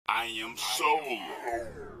I am Solo.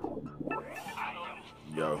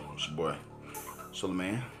 Yo, it's your boy, Solo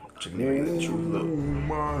Man. Checking in with the truth. Look. Oh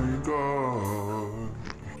my God.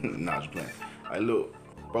 Nah, just playing. I look,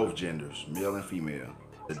 both genders, male and female,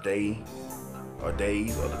 the day or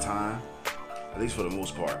days or the time, at least for the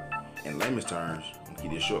most part. In layman's terms, I'm gonna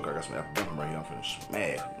keep this short 'cause I got some apple dumpling right here. I'm finna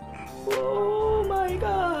smash. Oh my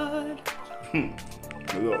God.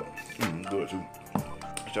 Look, good too.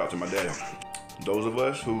 Shout out to my daddy. Those of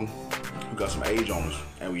us who got some age on us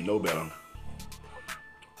and we know better.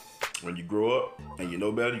 When you grow up and you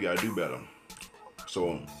know better, you gotta do better.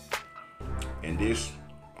 So, on this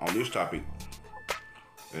topic,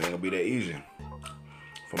 it ain't gonna be that easy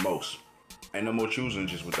for most. Ain't no more choosing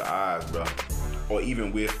just with the eyes, bro, or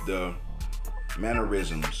even with the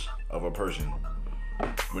mannerisms of a person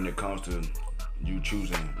when it comes to you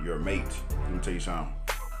choosing your mate. Let me tell you something.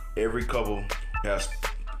 Every couple has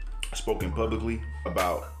spoken publicly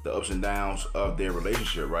about the ups and downs of their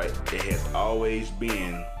relationship, right? It has always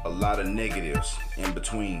been a lot of negatives in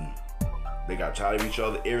between. They got tired of each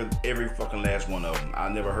other, every fucking last one of them. I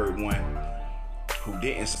never heard one who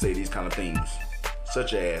didn't say these kind of things,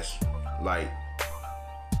 such as, like,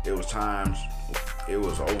 it was times it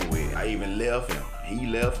was over with. I even left him, he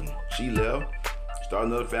left him, she left, started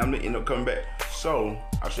another family, ended up coming back. So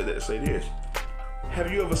I said that to say this. Have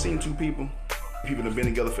you ever seen two people that have been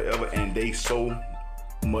together forever and they so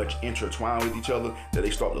much intertwined with each other that they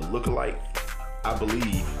start to look alike? I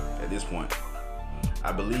believe at this point,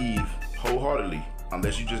 I believe wholeheartedly,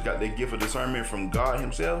 unless you just got that gift of discernment from God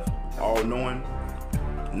himself, all-knowing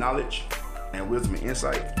knowledge and wisdom and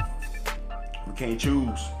insight, we can't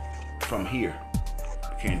choose from here.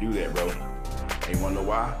 We can't do that, bro. And you wanna know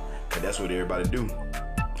why? Cause that's what everybody do.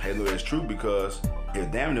 Hey, look, that's true because there's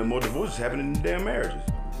damn near more divorces happening in damn marriages.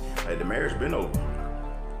 Like, the marriage been over.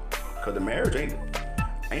 Cause the marriage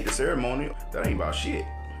ain't the ceremony. That ain't about shit.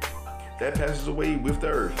 That passes away with the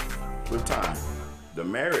earth, with time. The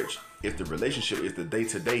marriage is the relationship, is the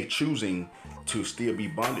day-to-day choosing to still be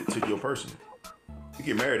bonded to your person. You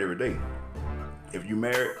get married every day. If you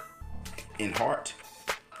married in heart,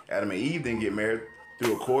 Adam and Eve didn't get married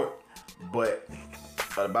through a court, but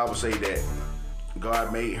the Bible say that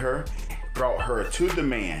God made her, brought her to the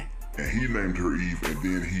man. And he named her Eve, and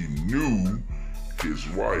then he knew his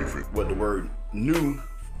wife. What the word "knew"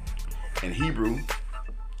 in Hebrew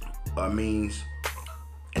means,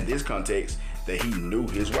 in this context, that he knew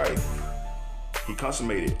his wife. He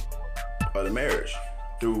consummated the marriage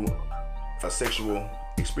through a sexual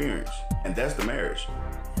experience, and that's the marriage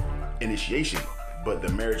initiation. But the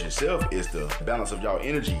marriage itself is the balance of y'all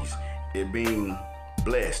energies, it being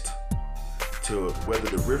blessed to weather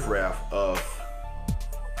the riffraff of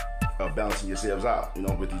balancing yourselves out, you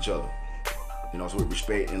know, with each other. You know, so with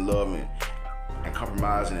respect and love and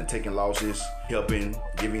compromising and taking losses, helping,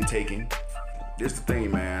 giving, taking. This the thing,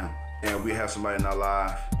 man. And we have somebody in our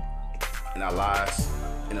lives, in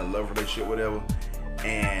a love relationship, whatever,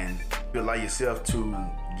 and you allow yourself to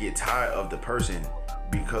get tired of the person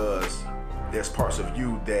because there's parts of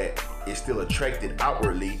you that is still attracted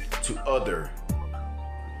outwardly to other.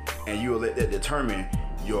 And you'll let that determine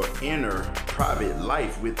your inner private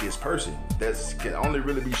life with this person. That can only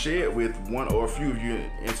really be shared with one or a few of you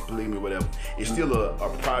into polygamy or whatever. It's still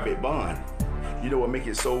a private bond. You know what makes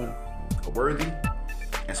it so worthy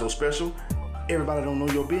and so special? Everybody don't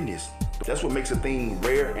know your business. That's what makes a thing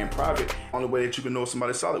rare and private. Only way that you can know if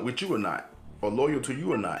somebody's solid with you or not, or loyal to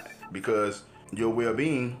you or not, because your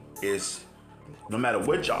well-being is, no matter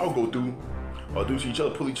what y'all go through or do to each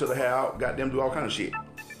other, pull each other hair out, goddamn do all kind of shit.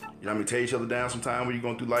 You know what I mean? Tear each other down sometime when you're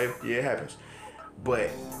going through life. Yeah, it happens.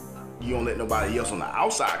 But you don't let nobody else on the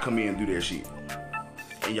outside come in and do their shit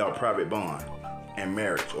in y'all private bond and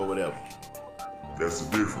marriage or whatever. That's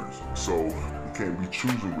the difference. So you can't be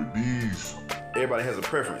choosing with these. Everybody has a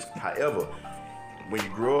preference. However, when you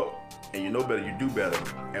grow up and you know better, you do better.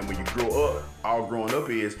 And when you grow up, all growing up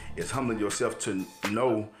is humbling yourself to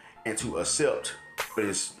know and to accept what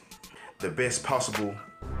is the best possible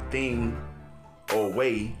thing or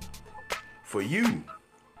way for you.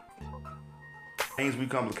 Things we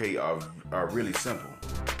complicate are really simple.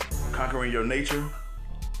 Conquering your nature,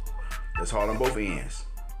 that's hard on both ends.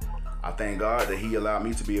 I thank God that he allowed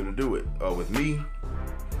me to be able to do it. With me,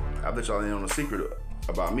 I'll let y'all in on a secret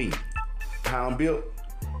about me. How I'm built,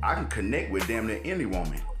 I can connect with damn near any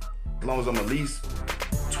woman. As long as I'm at least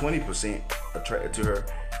 20% attracted to her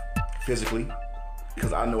physically,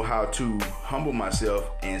 because I know how to humble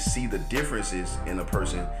myself and see the differences in a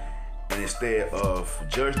person, and instead of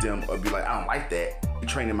judge them or be like, I don't like that,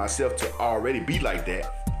 training myself to already be like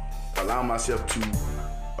that, allow myself to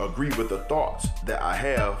agree with the thoughts that I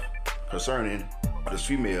have concerning this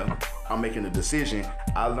female, I'm making a decision.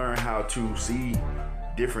 I learned how to see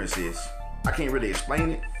differences. I can't really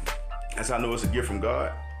explain it, as I know it's a gift from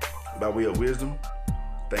God by way of wisdom.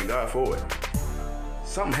 Thank God for it.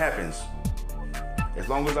 Something happens. As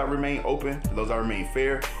long as I remain open, as long as I remain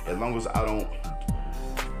fair, as long as I don't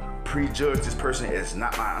prejudge this person as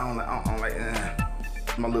not my own, I don't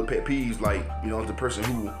like my little pet peeves, like, you know, the person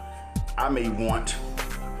who I may want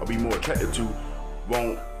or be more attracted to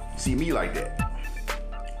won't see me like that.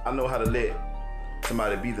 I know how to let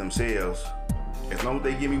somebody be themselves as long as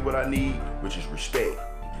they give me what I need, which is respect,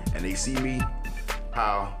 and they see me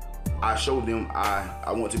how I show them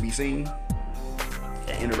I want to be seen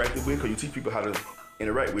and interacted with, because you teach people how to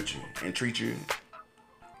interact with you and treat you,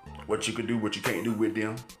 what you can do, what you can't do with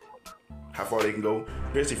them, how far they can go,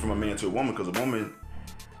 especially from a man to a woman, because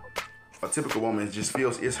a typical woman just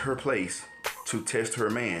feels it's her place to test her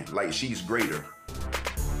man like she's greater.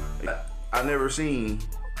 I never seen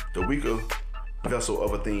the weaker vessel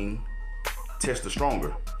of a thing test the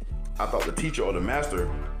stronger. I thought the teacher or the master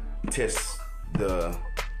tests the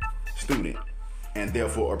student and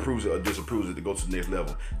therefore approves it or disapproves it to go to the next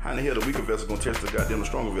level. How in the hell the weaker vessel gonna test the goddamn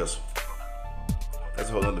stronger vessel? That's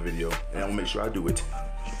a whole other video, and I'm gonna make sure I do it.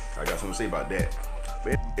 I got something to say about that.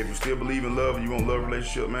 But if you still believe in love and you want a love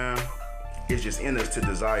relationship, man, it's just in us to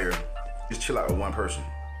desire. Just chill out with one person,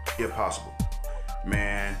 if possible.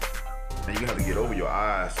 Man, and you're gonna have to get over your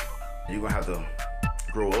eyes. And you're gonna have to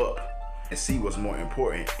grow up and see what's more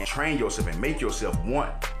important and train yourself and make yourself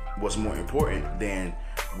want what's more important than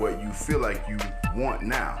what you feel like you want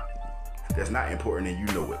now. That's not important and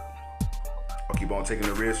you know it. I'll keep on taking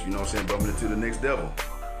the risk, you know what I'm saying, bumping into the next devil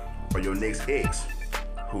or your next ex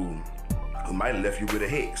who might have left you with a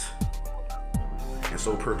hex and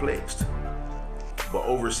so perplexed, but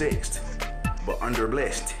oversexed, but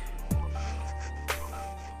underblessed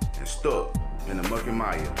and stuck in the muck and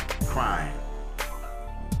mire, crying.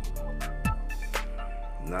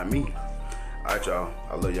 Not me. All right, y'all.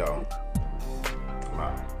 I love y'all. I'm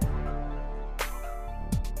out.